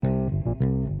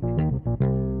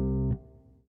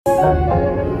To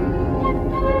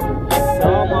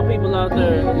all my people out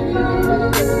there,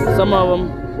 some of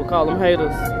them will call them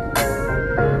haters.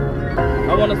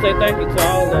 I want to say thank you to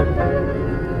all of them.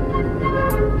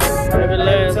 Every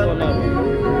last one of them.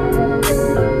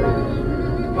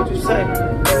 What you say?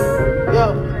 Yo,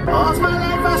 all my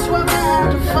life I swear I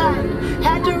had to fight.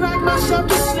 Had to rock myself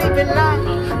to sleep at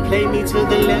night. Play me to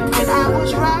the left and I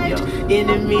was right.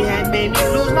 Enemy had made me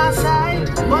lose my sight.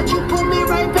 But you put me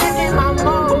right back in my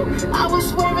mode. I was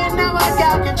swerving, now I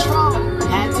got control.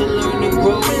 Had to learn to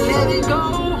grow and let it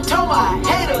go. Told my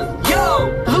haters, yo,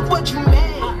 look what you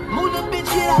made. Move the bitch,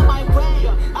 get out my way.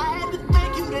 I had to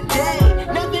thank you today.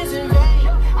 Nothing's in vain.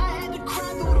 I had to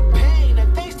cry through the pain.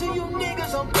 And thanks to you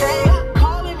niggas, I'm paid.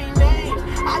 Calling me names.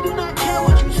 I do not care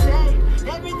what you say.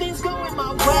 Everything's going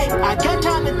my way. I got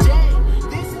time today.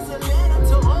 This is a letter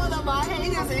to all of my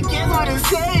haters. And guess what it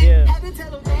says? Had to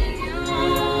tell them thank you.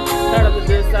 Shout out to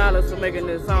Dear Silas for making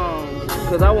this song,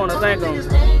 because I want to thank them.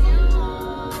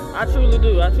 I truly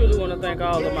do. I truly want to thank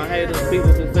all of my haters, people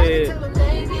who said,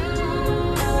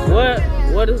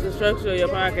 what is the structure of your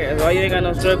podcast? Why you ain't got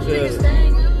no structure of it?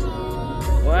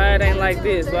 Why it ain't like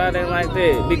this? Why it ain't like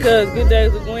that? Because Good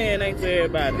Days with Gwen ain't for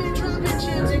everybody.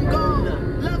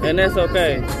 And that's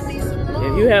okay.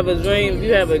 If you have a dream, if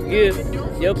you have a gift,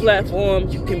 your platform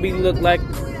can be looked like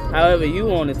however you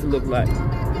want it to look like.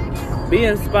 Be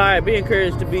inspired, be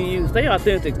encouraged to be you. Stay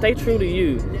authentic, stay true to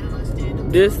you.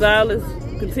 Dear Silas,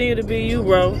 continue to be you,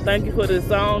 bro. Thank you for this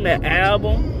song, that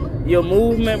album, your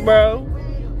movement, bro.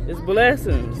 It's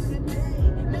blessings.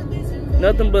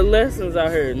 Nothing but lessons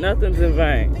out here. Nothing's in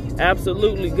vain.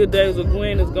 Absolutely. Good Days with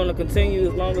Gwen is going to continue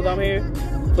as long as I'm here.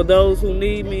 For those who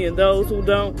need me and those who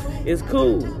don't, it's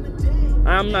cool.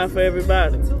 I'm not for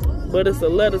everybody. But it's a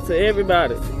letter to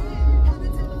everybody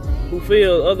who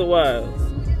feels otherwise.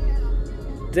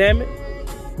 Damn it.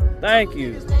 Thank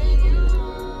you.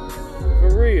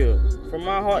 For real. From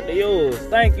my heart to yours.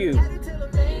 Thank you.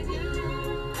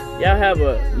 Y'all have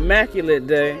an immaculate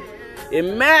day.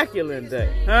 Immaculate day.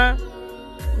 Huh?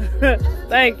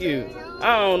 Thank you.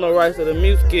 I don't know rights to the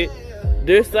music.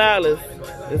 Dear Silas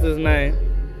is his name.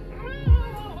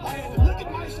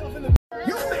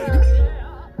 You made me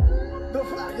the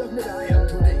fly young nigga I am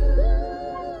today.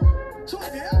 So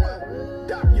if you ever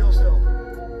doubt yourself,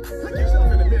 look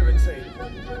yourself in the mirror and say,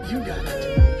 you got it.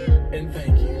 And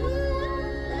thank you.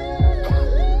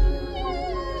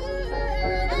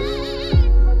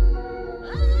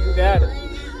 You got it.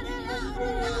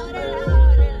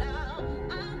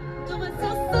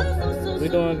 We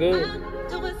doing good.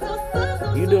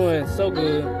 You doing so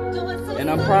good. And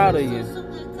I'm proud of you.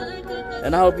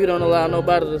 And I hope you don't allow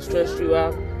nobody to stress you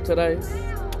out today.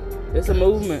 It's a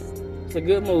movement. It's a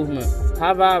good movement.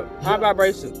 High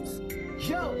vibrations.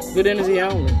 Good energy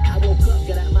only.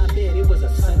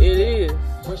 It is.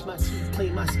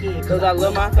 Because I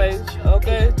love my face.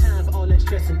 Okay?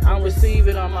 I'm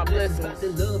receiving all my blessings.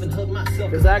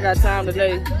 Because I got time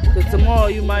today. Because tomorrow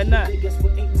you might not.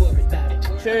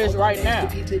 Cherish right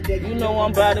now. You know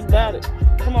I'm about it.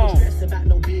 Come on.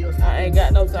 I ain't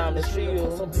got no time to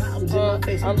chill.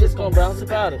 I'm just gonna bounce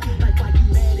about it.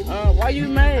 Why you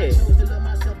mad?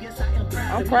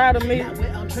 I'm proud of me.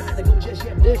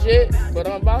 This shit, but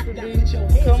I'm about to be.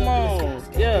 Come on.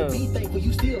 Yeah.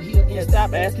 And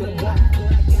stop asking why.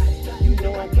 You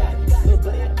know I got it.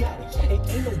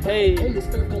 Hey.